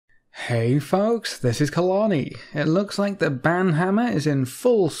Hey folks, this is Kelani. It looks like the ban hammer is in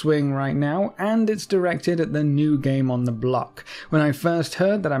full swing right now, and it's directed at the new game on the block. When I first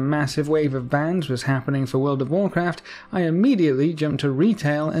heard that a massive wave of bans was happening for World of Warcraft, I immediately jumped to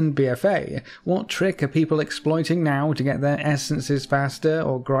retail and BFA. What trick are people exploiting now to get their essences faster,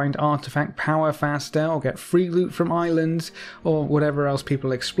 or grind artifact power faster, or get free loot from islands, or whatever else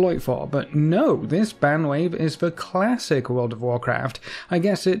people exploit for? But no, this ban wave is for classic World of Warcraft. I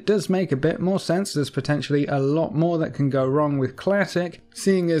guess it does make a bit more sense. There's potentially a lot more that can go wrong with classic,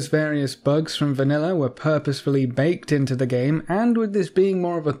 seeing as various bugs from vanilla were purposefully baked into the game, and with this being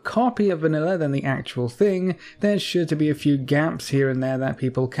more of a copy of vanilla than the actual thing, there's sure to be a few gaps here and there that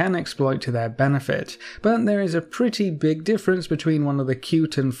people can exploit to their benefit. But there is a pretty big difference between one of the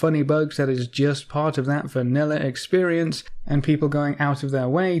cute and funny bugs that is just part of that vanilla experience, and people going out of their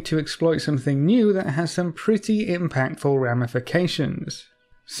way to exploit something new that has some pretty impactful ramifications.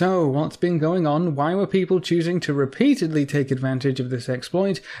 So, what's been going on, why were people choosing to repeatedly take advantage of this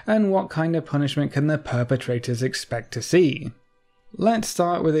exploit, and what kind of punishment can the perpetrators expect to see? Let's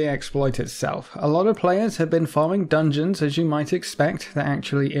start with the exploit itself. A lot of players have been farming dungeons, as you might expect. They're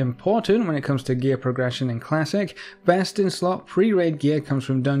actually important when it comes to gear progression in Classic. Best in slot pre-raid gear comes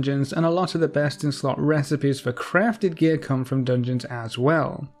from dungeons, and a lot of the best in slot recipes for crafted gear come from dungeons as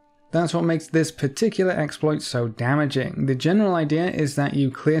well. That's what makes this particular exploit so damaging. The general idea is that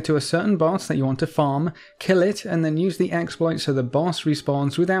you clear to a certain boss that you want to farm, kill it, and then use the exploit so the boss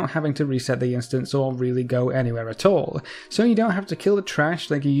respawns without having to reset the instance or really go anywhere at all. So you don't have to kill the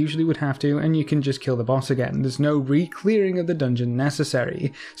trash like you usually would have to, and you can just kill the boss again. There's no re-clearing of the dungeon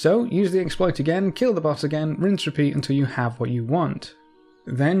necessary. So use the exploit again, kill the boss again, rinse repeat until you have what you want.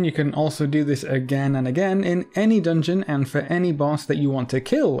 Then you can also do this again and again in any dungeon and for any boss that you want to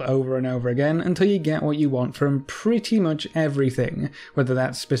kill over and over again until you get what you want from pretty much everything, whether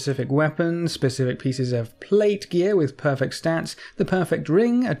that's specific weapons, specific pieces of plate gear with perfect stats, the perfect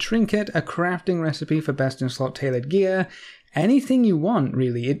ring, a trinket, a crafting recipe for best in slot tailored gear. Anything you want,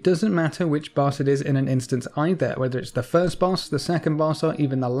 really. It doesn't matter which boss it is in an instance either, whether it's the first boss, the second boss, or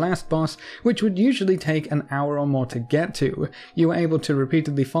even the last boss, which would usually take an hour or more to get to. You were able to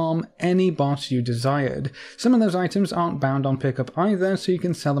repeatedly farm any boss you desired. Some of those items aren't bound on pickup either, so you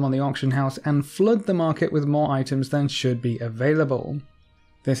can sell them on the auction house and flood the market with more items than should be available.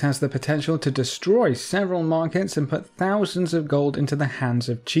 This has the potential to destroy several markets and put thousands of gold into the hands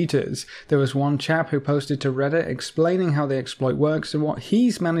of cheaters. There was one chap who posted to Reddit explaining how the exploit works and what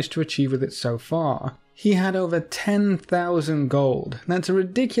he's managed to achieve with it so far. He had over 10,000 gold. That's a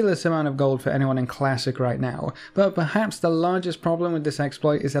ridiculous amount of gold for anyone in Classic right now, but perhaps the largest problem with this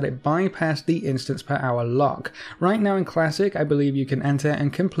exploit is that it bypassed the instance per hour lock. Right now in Classic, I believe you can enter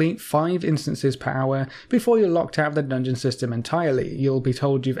and complete 5 instances per hour before you're locked out of the dungeon system entirely. You'll be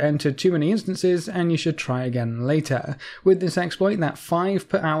told you've entered too many instances and you should try again later. With this exploit, that 5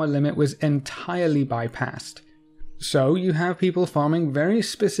 per hour limit was entirely bypassed. So you have people farming very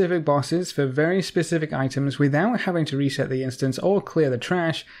specific bosses for very specific items without having to reset the instance or clear the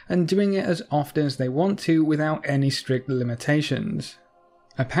trash, and doing it as often as they want to without any strict limitations.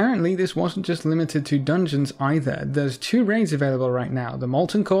 Apparently this wasn't just limited to dungeons either. There's 2 raids available right now, the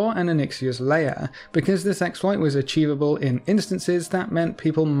Molten Core and Onyxia's Lair. Because this exploit was achievable in instances, that meant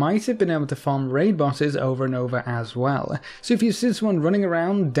people might have been able to farm raid bosses over and over as well. So if you see someone running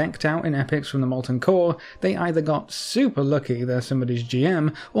around decked out in epics from the Molten Core, they either got super lucky, they're somebody's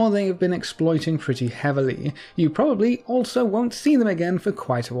GM, or they have been exploiting pretty heavily. You probably also won't see them again for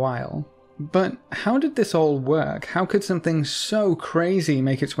quite a while. But how did this all work? How could something so crazy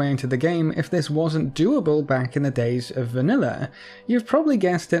make its way into the game if this wasn't doable back in the days of vanilla? You've probably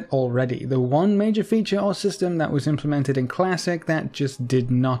guessed it already, the one major feature or system that was implemented in Classic that just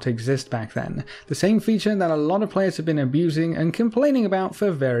did not exist back then. The same feature that a lot of players have been abusing and complaining about for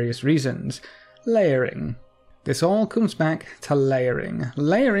various reasons: layering. This all comes back to layering.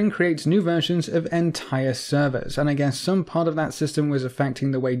 Layering creates new versions of entire servers, and I guess some part of that system was affecting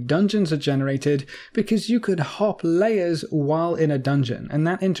the way dungeons are generated, because you could hop layers while in a dungeon, and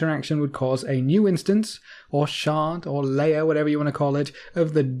that interaction would cause a new instance, or shard, or layer, whatever you want to call it,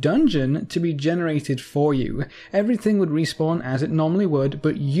 of the dungeon to be generated for you. Everything would respawn as it normally would,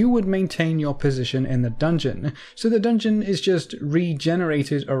 but you would maintain your position in the dungeon. So the dungeon is just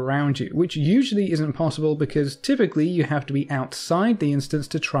regenerated around you, which usually isn't possible because typically you have to be outside the instance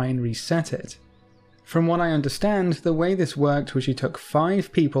to try and reset it. From what I understand, the way this worked was you took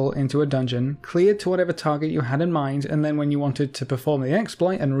 5 people into a dungeon, cleared to whatever target you had in mind, and then when you wanted to perform the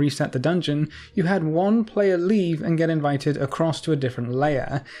exploit and reset the dungeon, you had one player leave and get invited across to a different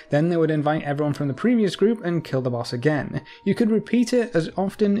layer. Then they would invite everyone from the previous group and kill the boss again. You could repeat it as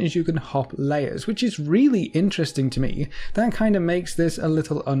often as you could hop layers, which is really interesting to me. That kind of makes this a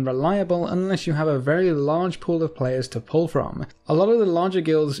little unreliable unless you have a very large pool of players to pull from. A lot of the larger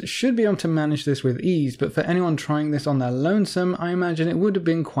guilds should be able to manage this with ease, but for anyone trying this on their lonesome, I imagine it would have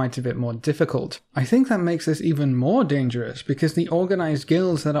been quite a bit more difficult. I think that makes this even more dangerous, because the organized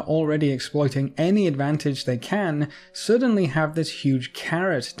guilds that are already exploiting any advantage they can suddenly have this huge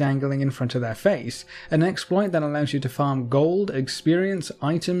carrot dangling in front of their face, an exploit that allows you to farm gold, experience,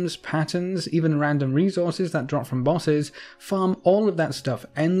 items, patterns, even random resources that drop from bosses, farm all of that stuff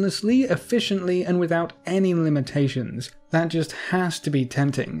endlessly, efficiently, and without any limitations. That just has to be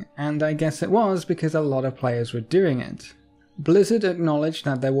tempting, and I guess it was because a lot of players were doing it. Blizzard acknowledged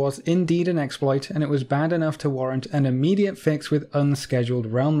that there was indeed an exploit, and it was bad enough to warrant an immediate fix with unscheduled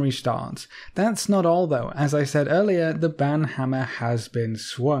realm restarts. That's not all though. As I said earlier, the ban hammer has been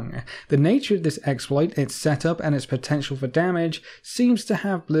swung. The nature of this exploit, its setup, and its potential for damage seems to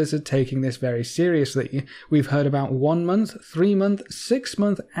have Blizzard taking this very seriously. We've heard about 1 month, 3 month, 6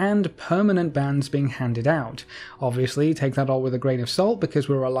 month, and permanent bans being handed out. Obviously, take that all with a grain of salt because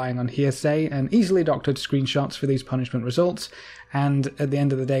we're relying on hearsay and easily doctored screenshots for these punishment results. And at the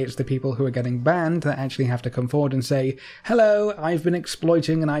end of the day, it's the people who are getting banned that actually have to come forward and say, hello, I've been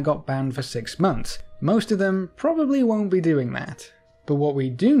exploiting and I got banned for 6 months. Most of them probably won't be doing that. But what we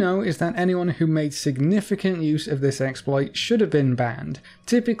do know is that anyone who made significant use of this exploit should have been banned.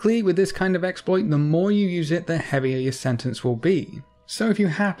 Typically, with this kind of exploit, the more you use it, the heavier your sentence will be. So if you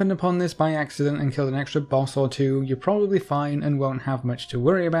happened upon this by accident and killed an extra boss or 2, you're probably fine and won't have much to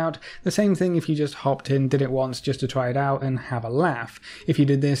worry about. The same thing if you just hopped in, did it once just to try it out and have a laugh. If you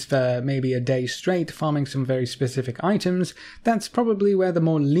did this for maybe a day straight, farming some very specific items, that's probably where the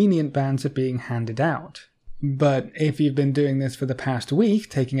more lenient bans are being handed out. But if you've been doing this for the past week,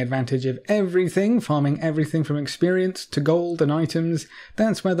 taking advantage of everything, farming everything from experience to gold and items,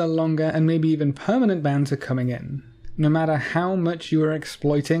 that's where the longer and maybe even permanent bans are coming in. No matter how much you are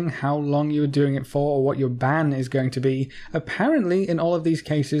exploiting, how long you are doing it for, or what your ban is going to be, apparently in all of these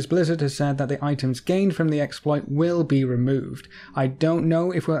cases Blizzard has said that the items gained from the exploit will be removed. I don't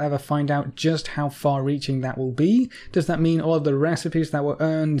know if we'll ever find out just how far-reaching that will be. Does that mean all of the recipes that were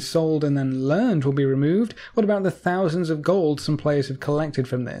earned, sold, and then learned will be removed? What about the thousands of gold some players have collected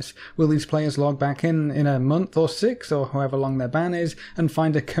from this? Will these players log back in a month or 6, or however long their ban is, and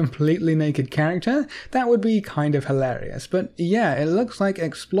find a completely naked character? That would be kind of hilarious. But yeah, it looks like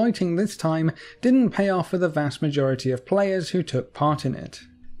exploiting this time didn't pay off for the vast majority of players who took part in it.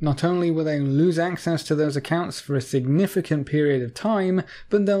 Not only will they lose access to those accounts for a significant period of time,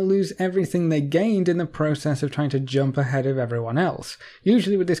 but they'll lose everything they gained in the process of trying to jump ahead of everyone else.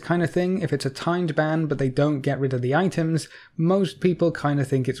 Usually with this kind of thing, if it's a timed ban but they don't get rid of the items, most people kind of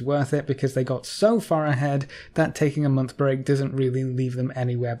think it's worth it because they got so far ahead that taking a month break doesn't really leave them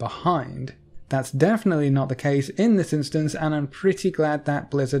anywhere behind. That's definitely not the case in this instance, and I'm pretty glad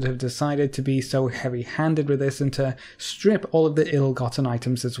that Blizzard have decided to be so heavy-handed with this and to strip all of the ill-gotten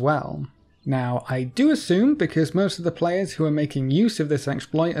items as well. Now, I do assume, because most of the players who are making use of this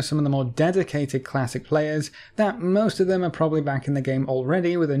exploit are some of the more dedicated classic players, that most of them are probably back in the game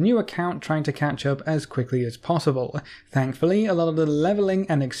already with a new account trying to catch up as quickly as possible. Thankfully, a lot of the leveling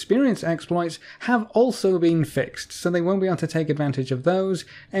and experience exploits have also been fixed, so they won't be able to take advantage of those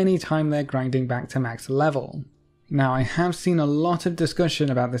anytime they're grinding back to max level. Now, I have seen a lot of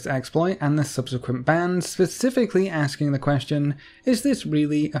discussion about this exploit and the subsequent bans, specifically asking the question, is this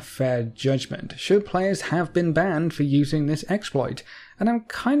really a fair judgment? Should players have been banned for using this exploit? And I'm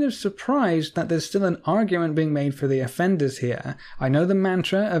kind of surprised that there's still an argument being made for the offenders here. I know the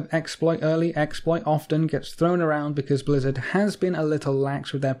mantra of exploit early, exploit often gets thrown around because Blizzard has been a little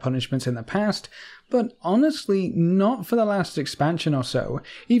lax with their punishments in the past, but honestly, not for the last expansion or so.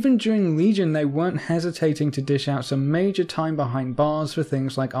 Even during Legion, they weren't hesitating to dish out some major time behind bars for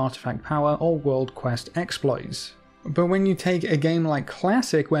things like artifact power or world quest exploits. But when you take a game like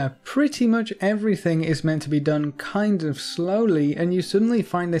Classic, where pretty much everything is meant to be done kind of slowly, and you suddenly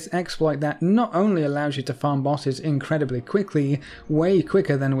find this exploit that not only allows you to farm bosses incredibly quickly, way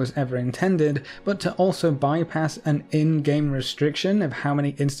quicker than was ever intended, but to also bypass an in-game restriction of how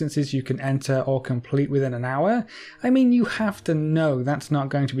many instances you can enter or complete within an hour, I mean, you have to know that's not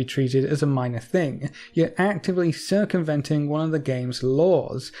going to be treated as a minor thing. You're actively circumventing one of the game's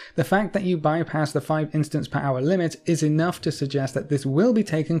laws. The fact that you bypass the 5 instance per hour limit is enough to suggest that this will be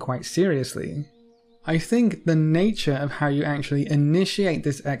taken quite seriously. I think the nature of how you actually initiate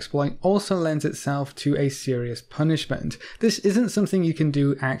this exploit also lends itself to a serious punishment. This isn't something you can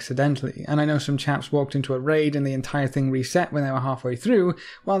do accidentally, and I know some chaps walked into a raid and the entire thing reset when they were halfway through.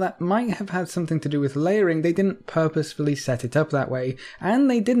 While that might have had something to do with layering, they didn't purposefully set it up that way, and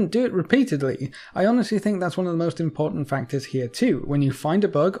they didn't do it repeatedly. I honestly think that's one of the most important factors here too. When you find a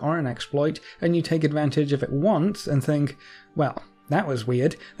bug or an exploit and you take advantage of it once and think, well, that was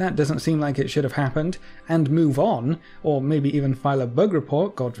weird, that doesn't seem like it should have happened, and move on, or maybe even file a bug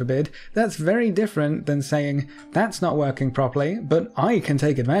report, God forbid, that's very different than saying, that's not working properly, but I can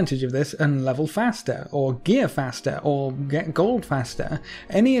take advantage of this and level faster, or gear faster, or get gold faster.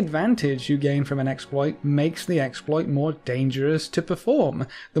 Any advantage you gain from an exploit makes the exploit more dangerous to perform.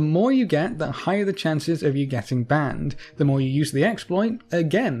 The more you get, the higher the chances of you getting banned. The more you use the exploit,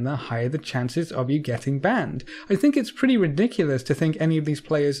 again, the higher the chances of you getting banned. I think it's pretty ridiculous to think any of these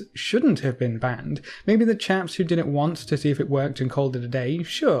players shouldn't have been banned. Maybe the chaps who did it once to see if it worked and called it a day,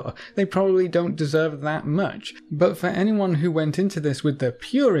 sure, they probably don't deserve that much. But for anyone who went into this with the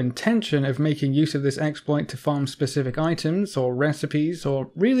pure intention of making use of this exploit to farm specific items or recipes or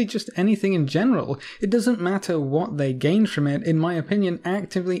really just anything in general, it doesn't matter what they gained from it. In my opinion,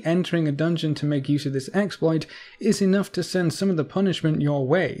 actively entering a dungeon to make use of this exploit is enough to send some of the punishment your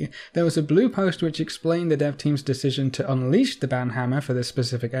way. There was a blue post which explained the dev team's decision to unleash the ban hammer for this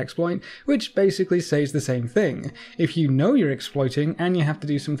specific exploit, which basically says the same thing. If you know you're exploiting and you have to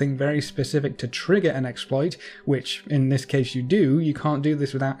do something very specific to trigger an exploit, which in this case you do, you can't do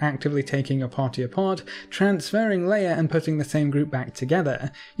this without actively taking your party apart, transferring layer and putting the same group back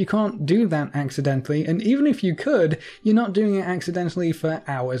together. You can't do that accidentally, and even if you could, you're not doing it accidentally for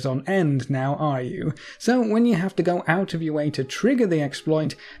hours on end now, are you? So when you have to go out of your way to trigger the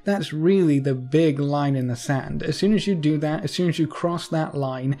exploit, that's really the big line in the sand. As soon as you do that, as soon as you cross that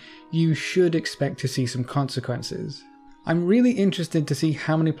line, you should expect to see some consequences. I'm really interested to see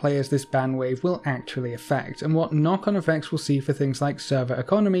how many players this ban wave will actually affect, and what knock-on effects we'll see for things like server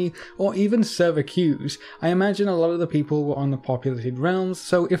economy, or even server queues. I imagine a lot of the people were on the populated realms,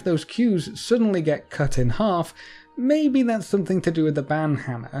 so if those queues suddenly get cut in half, maybe that's something to do with the ban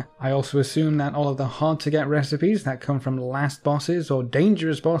hammer. I also assume that all of the hard to get recipes that come from last bosses, or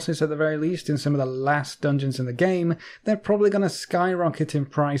dangerous bosses at the very least, in some of the last dungeons in the game, they're probably going to skyrocket in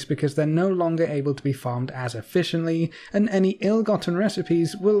price because they're no longer able to be farmed as efficiently, and any ill-gotten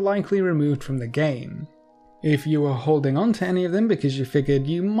recipes will likely be removed from the game. If you were holding on to any of them because you figured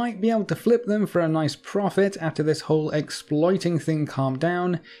you might be able to flip them for a nice profit after this whole exploiting thing calmed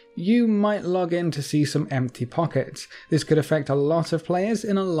down, you might log in to see some empty pockets. This could affect a lot of players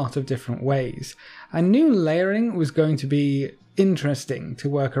in a lot of different ways. I knew layering was going to be interesting to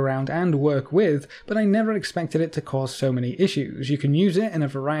work around and work with, but I never expected it to cause so many issues. You can use it in a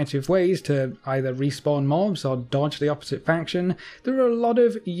variety of ways to either respawn mobs or dodge the opposite faction. There are a lot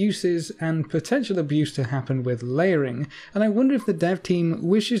of uses and potential abuse to happen with layering, and I wonder if the dev team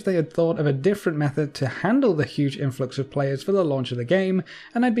wishes they had thought of a different method to handle the huge influx of players for the launch of the game,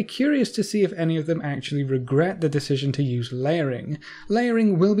 and I'd be curious to see if any of them actually regret the decision to use layering.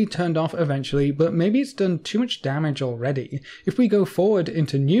 Layering will be turned off eventually, but maybe it's done too much damage already. If we go forward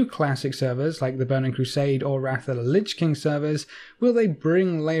into new classic servers like the Burning Crusade or Wrath of the Lich King servers, will they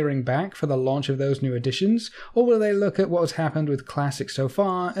bring layering back for the launch of those new additions, or will they look at what has happened with classic so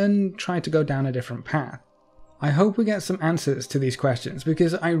far and try to go down a different path? I hope we get some answers to these questions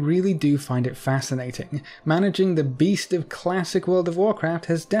because I really do find it fascinating. Managing the beast of classic World of Warcraft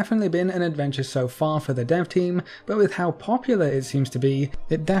has definitely been an adventure so far for the dev team, but with how popular it seems to be,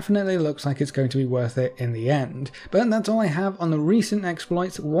 it definitely looks like it's going to be worth it in the end. But that's all I have on the recent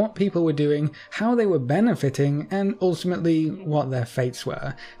exploits, what people were doing, how they were benefiting, and ultimately what their fates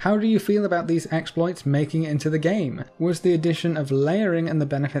were. How do you feel about these exploits making it into the game? Was the addition of layering and the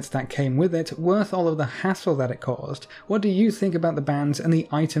benefits that came with it worth all of the hassle that it caused? What do you think about the bans and the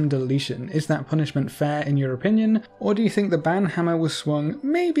item deletion? Is that punishment fair in your opinion, or do you think the ban hammer was swung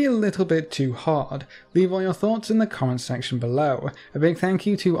maybe a little bit too hard? Leave all your thoughts in the comments section below. A big thank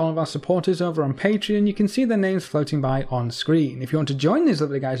you to all of our supporters over on Patreon. You can see their names floating by on screen. If you want to join these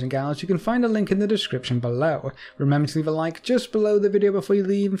lovely guys and gals, you can find a link in the description below. Remember to leave a like just below the video before you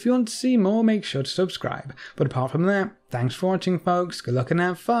leave. If you want to see more, make sure to subscribe. But apart from that, thanks for watching folks, good luck and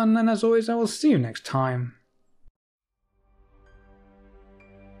have fun, and as always I will see you next time.